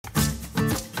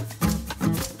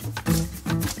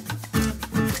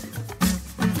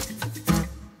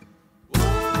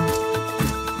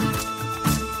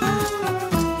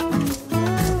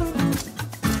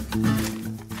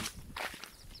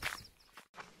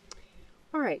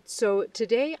All right, so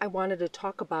today I wanted to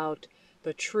talk about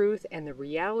the truth and the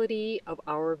reality of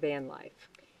our van life.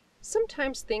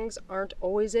 Sometimes things aren't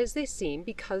always as they seem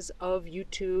because of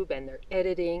YouTube and their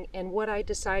editing and what I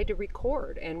decide to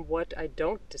record and what I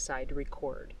don't decide to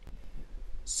record.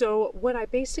 So, what I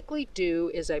basically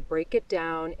do is I break it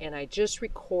down and I just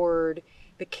record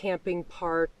the camping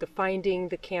part, the finding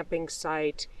the camping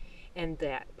site, and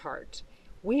that part.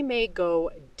 We may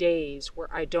go days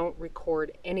where I don't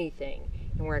record anything,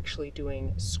 and we're actually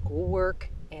doing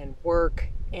schoolwork and work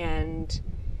and,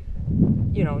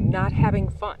 not having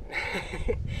fun,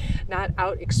 not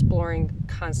out exploring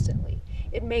constantly.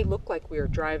 It may look like we are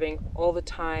driving all the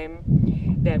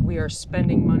time, that we are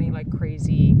spending money like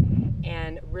crazy,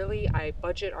 and really I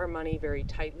budget our money very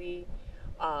tightly.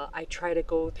 I try to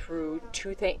go through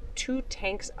two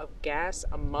tanks of gas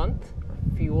a month, or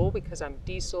fuel, because I'm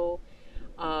diesel.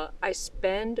 I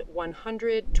spend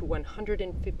 $100 to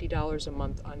 $150 a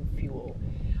month on fuel.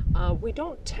 We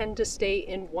don't tend to stay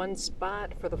in one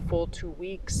spot for the full 2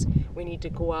 weeks. We need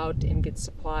to go out and get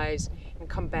supplies and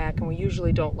come back, and we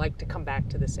usually don't like to come back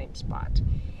to the same spot.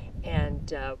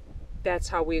 And that's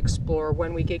how we explore.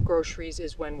 When we get groceries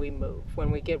is when we move.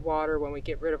 When we get water, when we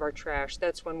get rid of our trash,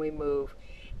 that's when we move.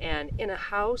 And in a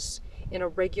house, in a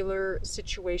regular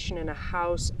situation in a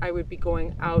house, I would be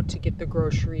going out to get the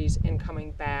groceries and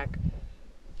coming back,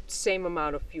 same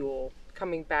amount of fuel,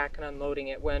 coming back and unloading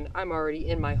it. When I'm already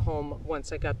in my home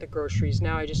once I got the groceries,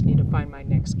 now I just need to find my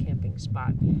next camping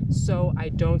spot. So I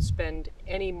don't spend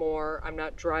any more, I'm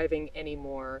not driving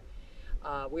anymore.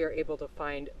 We are able to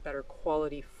find better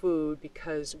quality food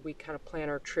because we kind of plan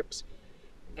our trips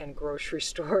and grocery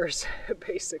stores,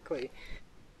 basically.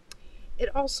 It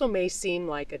also may seem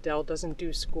like Adele doesn't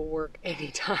do schoolwork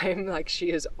anytime, like she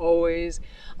is always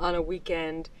on a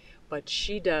weekend, but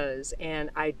she does, and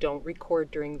I don't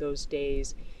record during those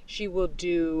days. She will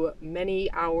do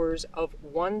many hours of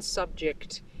one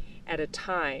subject at a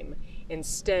time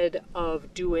instead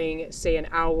of doing, say, an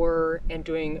hour and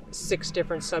doing 6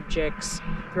 different subjects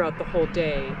throughout the whole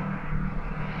day.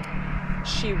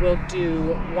 She will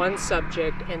do one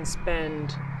subject and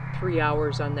spend 3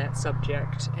 hours on that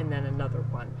subject and then another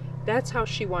one. That's how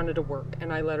she wanted to work,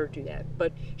 and I let her do that.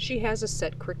 But she has a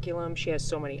set curriculum. She has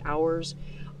so many hours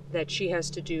that she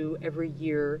has to do every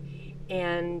year,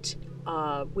 and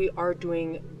we are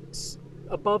doing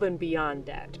above and beyond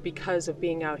that. Because of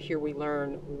being out here, we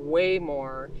learn way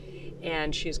more,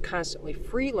 and she's constantly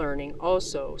free learning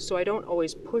also. So I don't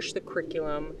always push the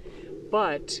curriculum,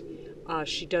 but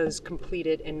she does complete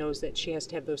it and knows that she has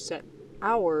to have those set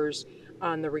hours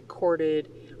on the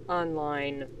recorded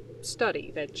online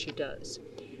study that she does.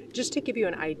 Just to give you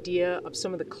an idea of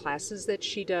some of the classes that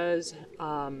she does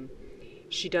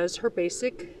her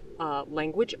basic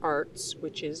language arts,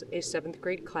 which is a 7th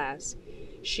grade class.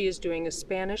 She is doing a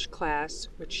Spanish class,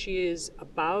 which she is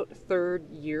about 3rd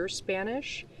year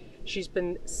Spanish. She's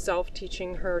been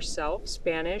self-teaching herself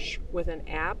Spanish with an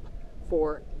app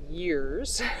for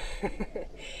years.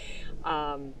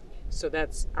 So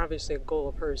that's obviously a goal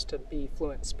of hers, to be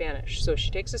fluent Spanish. So she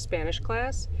takes a Spanish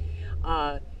class.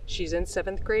 She's in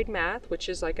 7th grade math, which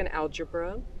is like an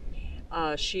algebra.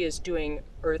 She is doing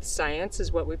earth science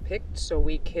is what we picked, so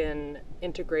we can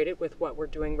integrate it with what we're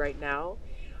doing right now.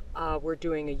 We're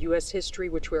doing a U.S. history,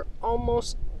 which we're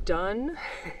almost done.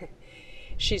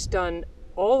 She's done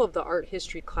all of the art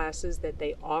history classes that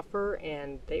they offer,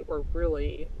 and they were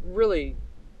really, really,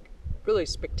 really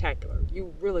spectacular.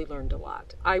 You really learned a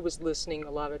lot. I was listening a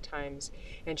lot of times,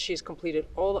 and she's completed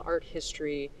all the art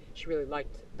history. She really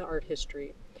liked the art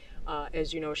history.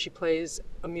 As you know, she plays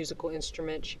a musical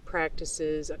instrument. She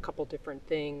practices a couple different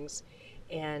things,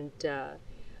 and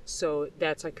so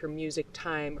that's like her music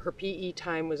time. Her PE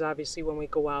time was obviously when we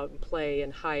go out and play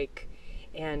and hike,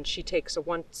 and she takes a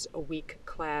once a week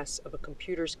class of a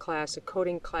computers class, a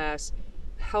coding class,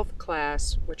 health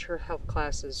class, which her health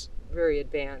class is very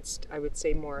advanced. I would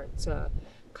say more it's a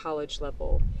college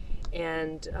level.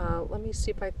 And let me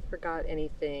see if I forgot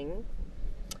anything.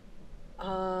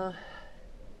 I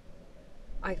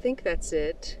think that's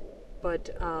it, but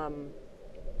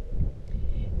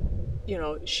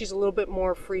she's a little bit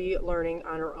more free learning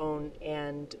on her own,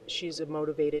 and she's a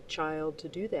motivated child to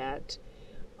do that.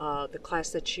 The class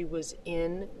that she was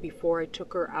in before I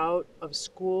took her out of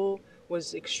school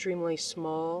was extremely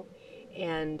small,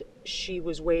 and she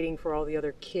was waiting for all the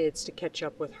other kids to catch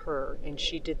up with her, and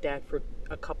she did that for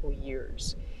a couple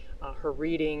years. Her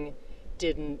reading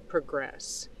didn't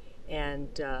progress,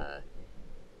 and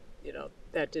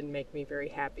that didn't make me very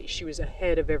happy. She was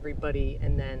ahead of everybody,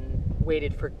 and then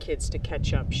waited for kids to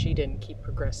catch up. She didn't keep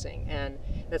progressing. And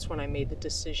that's when I made the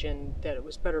decision that it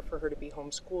was better for her to be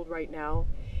homeschooled right now.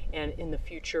 And in the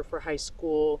future for high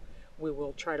school, we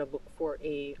will try to look for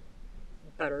a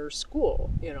better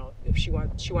school. You know, if she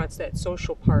wants that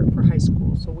social part for high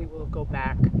school. So we will go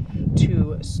back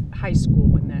to high school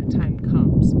when that time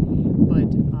comes. But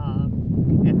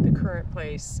at the current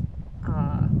place,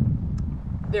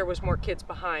 there was more kids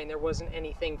behind. There wasn't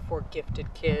anything for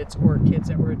gifted kids or kids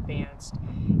that were advanced,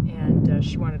 and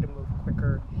she wanted to move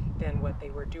quicker than what they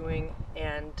were doing,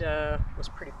 and was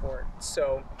pretty bored.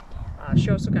 So she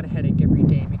also got a headache every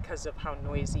day because of how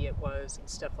noisy it was and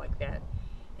stuff like that.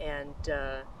 And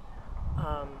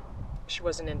she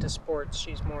wasn't into sports.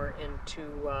 She's more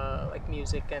into like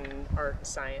music and art and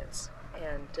science.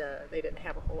 And they didn't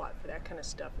have a whole lot for that kind of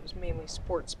stuff. It was mainly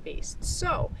sports based.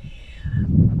 So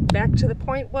back to the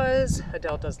point was,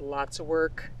 Adele does lots of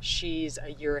work. She's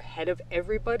a year ahead of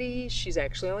everybody. She's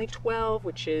actually only 12,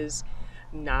 which is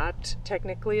not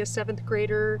technically a 7th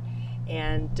grader.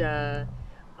 And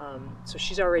so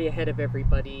she's already ahead of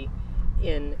everybody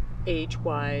in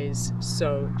age-wise.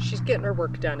 So she's getting her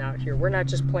work done out here. We're not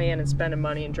just playing and spending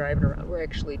money and driving around. We're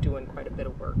actually doing quite a bit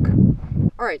of work.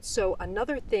 All right, so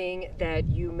another thing that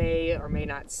you may or may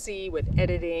not see with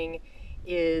editing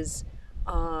is,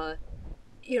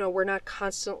 you know, we're not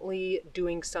constantly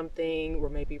doing something. We're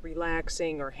maybe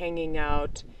relaxing or hanging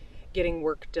out, getting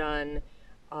work done.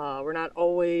 We're not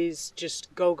always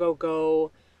just go, go,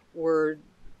 go. We're,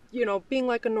 you know, being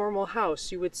like a normal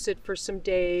house. You would sit for some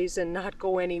days and not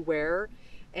go anywhere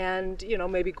and, you know,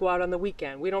 maybe go out on the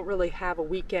weekend. We don't really have a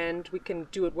weekend. We can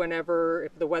do it whenever.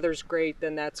 If the weather's great,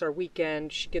 then that's our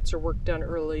weekend. She gets her work done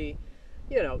early.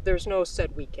 You know, there's no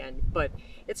set weekend, but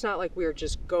it's not like we're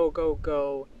just go, go,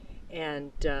 go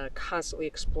and constantly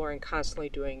exploring, constantly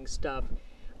doing stuff.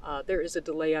 There is a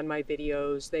delay on my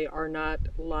videos. They are not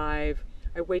live.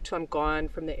 I wait till I'm gone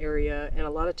from the area, and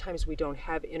a lot of times we don't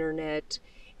have internet,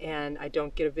 and I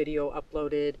don't get a video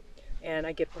uploaded, and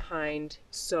I get behind.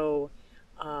 So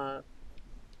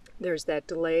there's that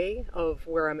delay of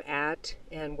where I'm at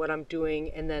and what I'm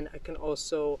doing, and then I can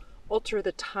also alter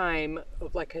the time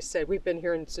of, like I said, we've been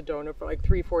here in Sedona for like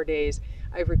 3-4 days.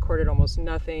 I've recorded almost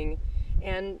nothing,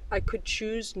 and I could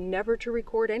choose never to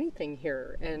record anything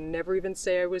here and never even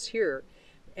say I was here,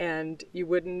 and you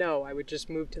wouldn't know. I would just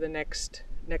move to the next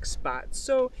spot.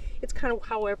 So it's kind of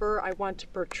however I want to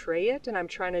portray it, and I'm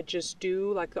trying to just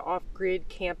do like the off-grid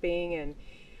camping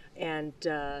and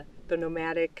the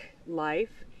nomadic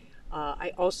life.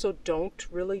 I also don't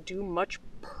really do much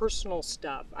personal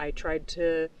stuff. I tried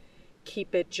to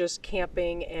keep it just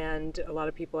camping, and a lot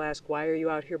of people ask, why are you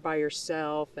out here by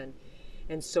yourself and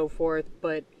so forth.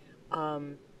 But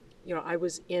you know, I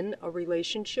was in a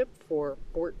relationship for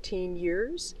 14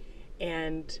 years,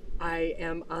 and I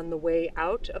am on the way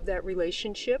out of that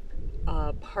relationship.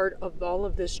 Part of all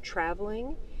of this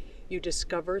traveling, you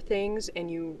discover things, and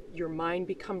your mind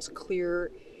becomes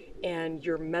clear, and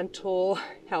your mental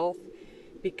health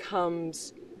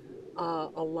becomes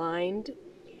aligned,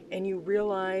 and you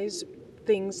realize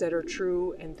things that are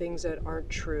true and things that aren't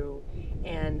true.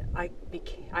 And I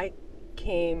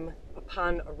came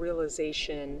upon a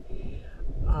realization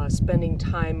spending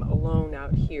time alone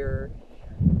out here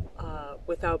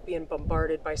without being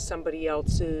bombarded by somebody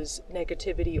else's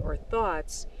negativity or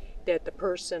thoughts, that the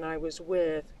person I was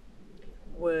with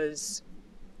was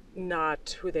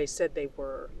not who they said they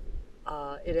were.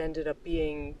 It ended up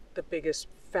being the biggest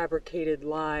fabricated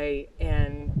lie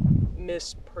and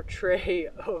misportray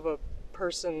of a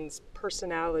person's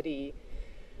personality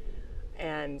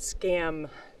and scam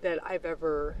that I've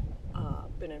ever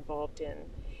been involved in.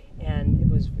 And it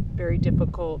was very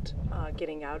difficult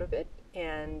getting out of it.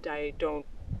 And I don't,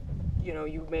 you know,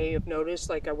 you may have noticed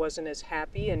like I wasn't as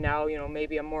happy, and now, you know,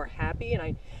 maybe I'm more happy,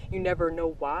 and you never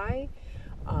know why.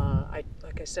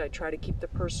 Like I said, I try to keep the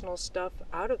personal stuff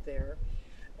out of there.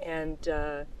 And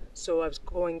so I was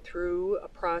going through a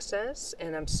process,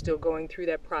 and I'm still going through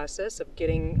that process of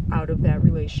getting out of that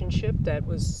relationship that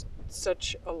was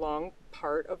such a long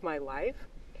part of my life.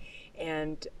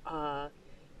 And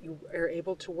you are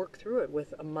able to work through it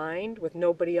with a mind, with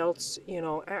nobody else, you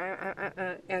know,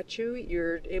 at you.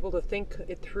 You're able to think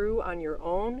it through on your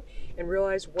own and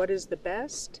realize what is the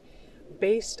best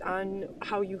based on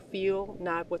how you feel,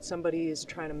 not what somebody is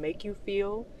trying to make you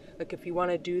feel. Like if you want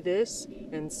to do this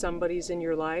and somebody's in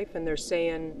your life and they're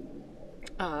saying,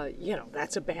 you know,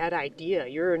 that's a bad idea.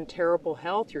 You're in terrible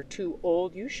health. You're too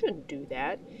old. You shouldn't do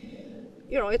that.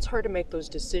 You know, it's hard to make those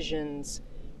decisions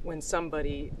when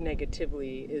somebody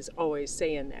negatively is always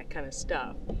saying that kind of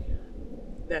stuff.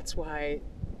 That's why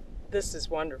this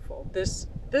is wonderful. This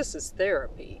This is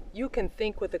therapy. You can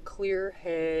think with a clear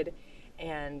head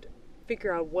and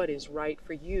figure out what is right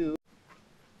for you.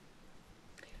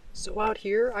 So out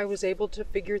here, I was able to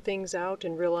figure things out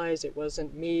and realize it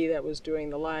wasn't me that was doing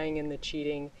the lying and the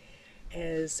cheating,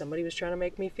 as somebody was trying to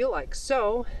make me feel like.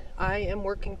 So I am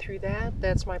working through that.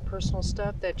 That's my personal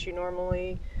stuff that you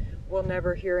normally will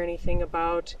never hear anything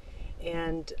about.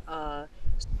 And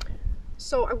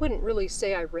so I wouldn't really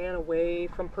say I ran away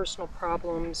from personal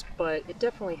problems, but it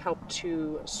definitely helped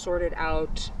to sort it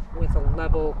out with a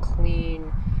level,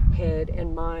 clean head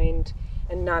and mind,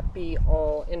 and not be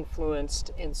all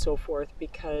influenced and so forth,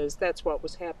 because that's what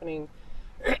was happening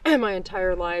my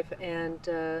entire life. And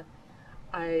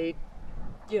I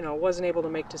wasn't able to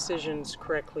make decisions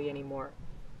correctly anymore.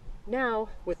 Now,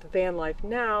 with the van life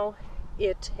now,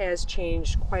 it has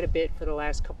changed quite a bit for the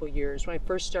last couple of years. When I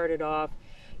first started off,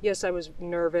 yes, I was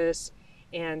nervous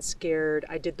and scared.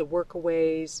 I did the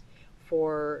workaways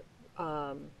for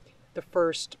the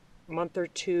first month or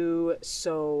two,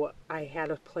 so I had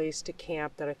a place to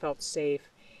camp that I felt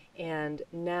safe. And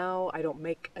now I don't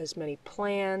make as many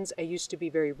plans. I used to be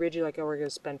very rigid, like, oh, we're going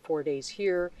to spend 4 days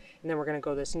here, and then we're going to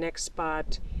go this next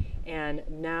spot. And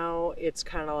now it's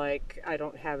kind of like I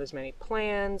don't have as many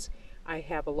plans. I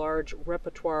have a large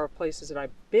repertoire of places that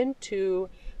I've been to,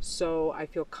 so I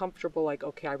feel comfortable, like,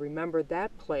 okay, I remember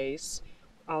that place,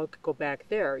 I'll go back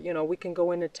there. We can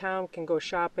go into town, can go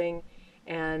shopping,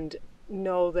 and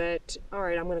know that, all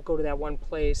right, I'm going to go to that one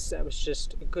place that was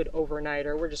just a good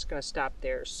overnighter. We're just going to stop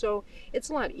there. So it's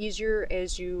a lot easier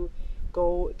as you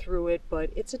go through it, but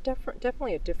it's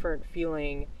definitely a different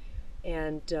feeling,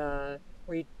 and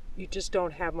where you just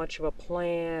don't have much of a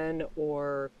plan,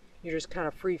 or you're just kind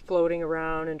of free floating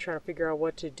around and trying to figure out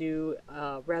what to do,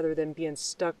 rather than being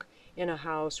stuck in a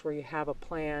house where you have a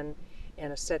plan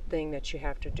and a set thing that you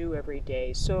have to do every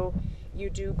day. So you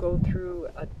do go through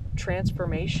a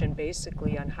transformation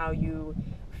basically on how you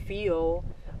feel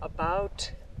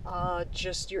about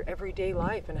just your everyday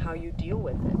life and how you deal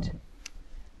with it.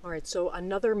 All right, so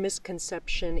another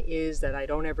misconception is that I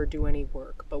don't ever do any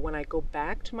work, but when I go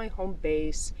back to my home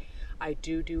base, I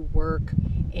do work,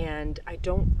 and I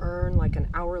don't earn like an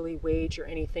hourly wage or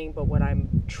anything, but what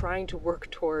I'm trying to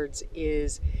work towards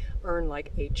is earn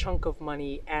like a chunk of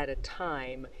money at a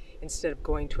time instead of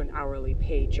going to an hourly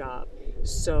pay job.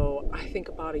 So I think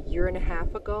about a year and a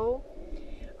half ago,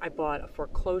 I bought a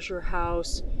foreclosure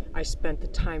house. I spent the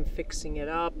time fixing it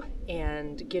up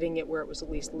and getting it where it was at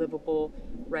least livable,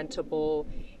 rentable,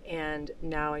 and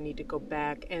now I need to go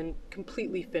back and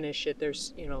completely finish it.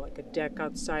 There's, like a deck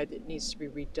outside that needs to be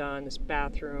redone, this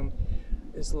bathroom,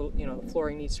 this little, the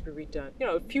flooring needs to be redone.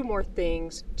 A few more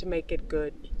things to make it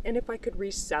good. And if I could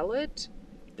resell it,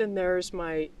 then there's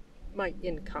my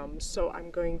income. So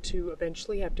I'm going to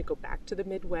eventually have to go back to the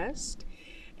Midwest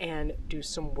and do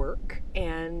some work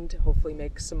and hopefully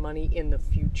make some money in the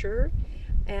future.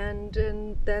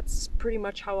 And that's pretty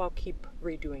much how I'll keep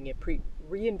redoing it.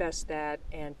 Reinvest that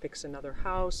and fix another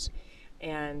house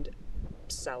and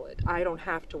sell it. I don't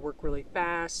have to work really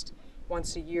fast.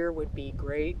 Once a year would be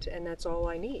great, and that's all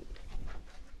I need.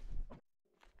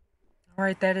 All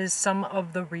right, that is some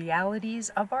of the realities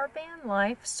of our van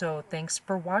life. So thanks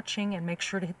for watching, and make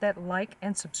sure to hit that like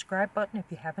and subscribe button if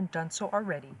you haven't done so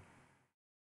already.